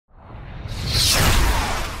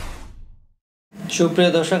সুপ্রিয়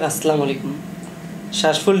দর্শক, আসসালামু আলাইকুম।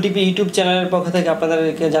 সাসফুল টিভি ইউটিউব চ্যানেলের পক্ষ থেকে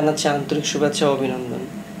আপনাদেরকে জানাচ্ছি আন্তরিক শুভেচ্ছা ও অভিনন্দন।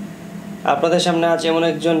 আপনাদের সামনে আজ এমন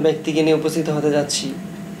একজন ব্যক্তিকে নিয়ে উপস্থিত হতে যাচ্ছি,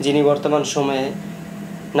 যিনি বর্তমান সময়ে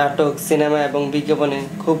নাটক, সিনেমা এবং বিজ্ঞাপনে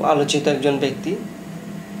খুব আলোচিত একজন ব্যক্তি,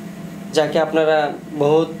 যাকে আপনারা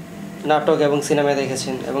বহুত নাটক এবং সিনেমায়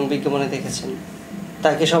দেখেছেন এবং বিজ্ঞাপনে দেখেছেন।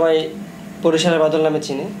 তাকে সবাই বরিশালের বাদল নামে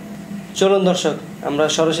চিনে। চলুন দর্শক, আমরা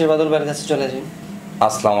সরাসরি বাদল ভাইয়ের কাছে চলে যাই।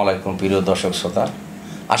 আসসালামু আলাইকুম প্রিয় দর্শক শ্রোতা,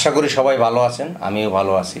 আশা করি সবাই ভালো আছেন, আমিও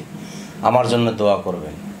ভালো আছি। আমার জন্য দোয়া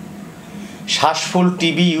করবেন। সাসফুল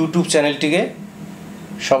টিভি ইউটিউব চ্যানেলটিকে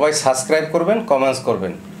সবাই সাবস্ক্রাইব করবেন, কমেন্টস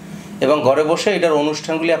করবেন এবং ঘরে বসে এটার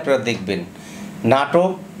অনুষ্ঠানগুলি আপনারা দেখবেন।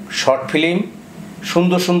 নাটক, শর্ট ফিল্ম,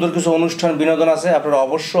 সুন্দর সুন্দর কিছু অনুষ্ঠান, বিনোদন আছে, আপনারা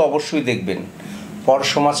অবশ্যই দেখবেন। পর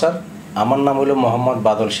সমাচার। আমার নাম হলো মোহাম্মদ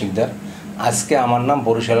বাদল শিকদার। আজকে আমার নাম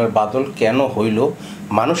বরিশালের বাদল কেন হইল,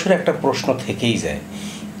 মানুষের একটা প্রশ্ন থেকেই যায়।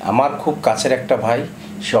 আমার খুব কাছের একটা ভাই,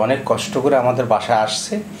 সে অনেক কষ্ট করে আমাদের বাসায়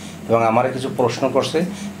আসছে এবং আমার কিছু প্রশ্ন করছে,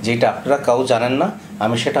 যেটা আপনারা কেউ জানেন না,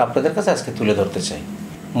 আমি সেটা আপনাদের কাছে আজকে তুলে ধরতে চাই।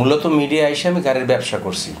 মূলত মিডিয়া এসে আমি গাড়ির ব্যবসা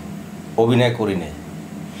করছি, অভিনয় করি নাই।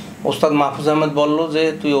 ওস্তাদ মাহফুজ আহমেদ বলল যে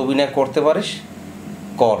তুই অভিনয় করতে পারিস,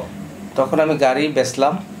 কর। তখন আমি গাড়ি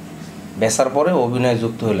বেচলাম, বেচার পরে অভিনয়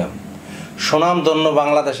যুক্ত হলাম। সুনামধন্য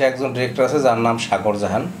বাংলাদেশে একজন ডিরেক্টর আছে যার নাম সাগর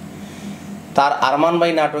জাহান, তার আরমান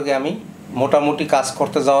ভাই নাটকে আমি মোটামুটি কাজ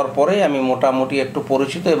করতে যাওয়ার পরে আমি মোটামুটি একটু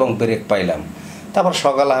পরিচিত এবং ব্রেক পাইলাম। তারপর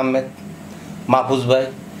সকাল আহমেদ, মাহফুজ ভাই,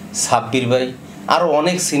 সাব্বির ভাই, আরও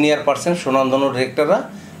অনেক সিনিয়র পার্সন, সুনামধন্য ডিরেক্টররা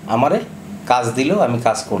আমারে কাজ দিলেও আমি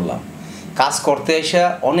কাজ করলাম। কাজ করতে এসে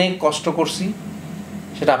অনেক কষ্ট করছি,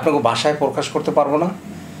 সেটা আপনাকে ভাষায় প্রকাশ করতে পারবো না।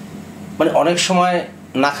 মানে অনেক সময়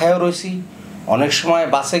না খায়ও রয়েছি, অনেক সময়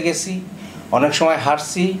বাসে গেছি, অনেক সময়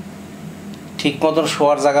হাঁটছি, ঠিক মতন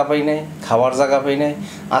শোয়ার জায়গা পাই নাই, খাওয়ার জায়গা পাই নাই।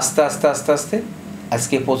 আস্তে আস্তে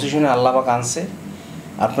আজকে পজিশনে আল্লাহ পাক আনছে,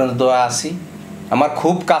 আপনাদের দোয়া আছি। আমার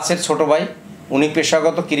খুব কাছের ছোট ভাই, উনি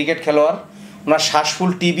পেশাগত ক্রিকেট খেলোয়াড়। ওনার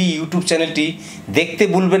সাসফুল টিভি ইউটিউব চ্যানেলটি দেখতে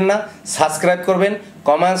ভুলবেন না, সাবস্ক্রাইব করবেন,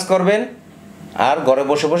 কমেন্টস করবেন, আর ঘরে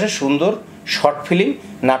বসে বসে সুন্দর শর্ট ফিল্ম,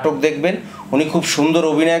 নাটক দেখবেন। উনি খুব সুন্দর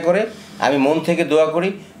অভিনয় করে, আমি মন থেকে দোয়া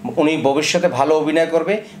করি উনি ভবিষ্যতে ভালো অভিনয়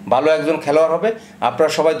করবে, ভালো একজন খেলোয়াড় হবে। আপনারা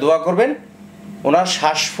সবাই দোয়া করবেন। ওনার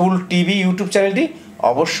সাসফুল টিভি ইউটিউব চ্যানেলটি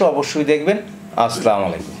অবশ্যই দেখবেন। আসসালামু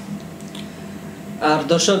আলাইকুম। আর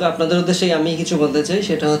দর্শক, আপনাদের উদ্দেশ্যে আমি কিছু বলতে চাই,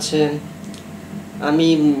 সেটা হচ্ছে আমি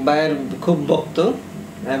ভাইয়ের খুব ভক্ত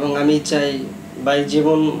এবং আমি চাই ভাই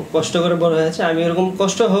জীবন কষ্ট করে বড় হয়েছে, আমি এরকম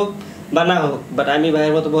কষ্ট হোক বা না হোক, বাট আমি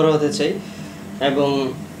ভাইয়ের মতো বড় হতে চাই। এবং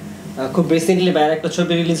খুব রিসেন্টলি ভাইয়ের একটা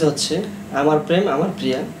ছবি রিলিজ হচ্ছে, আমার প্রেম আমার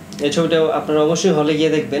প্রিয়া। এই ছবিটাও আপনারা অবশ্যই হলে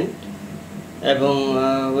গিয়ে দেখবেন। এবং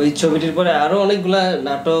ওই ছবিটির পরে আরও অনেকগুলা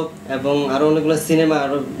নাটক এবং আরও অনেকগুলো সিনেমা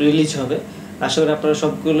আরও রিলিজ হবে। আশা করি আপনারা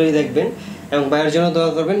সবগুলোই দেখবেন এবং ভাইয়ের জন্য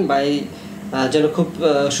দোয়া করবেন। ভাই যেন খুব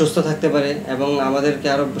সুস্থ থাকতে পারে এবং আমাদেরকে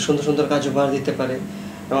আরও সুন্দর সুন্দর কাজ উপহার দিতে পারে।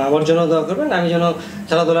 এবং আমার জন্য দোয়া করবেন, আমি যেন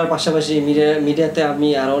খেলাধুলার পাশাপাশি মিডিয়াতে আমি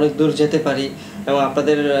আরও অনেক দূর যেতে পারি এবং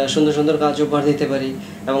আপনাদের সুন্দর সুন্দর কাজ উপহার দিতে পারি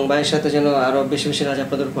এবং ভাইয়ের সাথে যেন আরও বেশি বেশি কাজ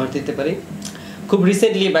আপনাদের উপহার দিতে পারি। খুব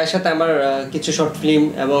রিসেন্টলি ভাইয়ের সাথে আমার কিছু শর্ট ফিল্ম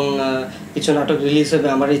এবং কিছু নাটক রিলিজ হবে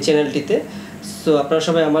আমার এই চ্যানেলটিতে। সো আপনারা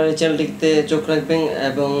সবাই আমার এই চ্যানেলটিতে চোখ রাখবেন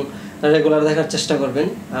এবং রেগুলার দেখার চেষ্টা করবেন।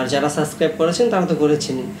 আর যারা সাবস্ক্রাইব করেছেন তারা তো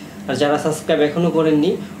করেছেনই, আর যারা সাবস্ক্রাইব এখনও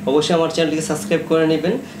করেননি অবশ্যই আমার চ্যানেলটিকে সাবস্ক্রাইব করে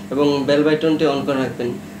নেবেন এবং বেল বাটনটি অন করে রাখবেন,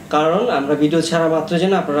 কারণ আমরা ভিডিও ছাড়া মাত্র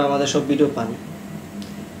যেন আপনারা আমাদের সব ভিডিও পান।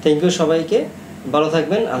 থ্যাংক ইউ সবাইকে, ভালো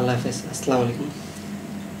থাকবেন, আল্লাহ হাফেজ, আসসালামু আলাইকুম।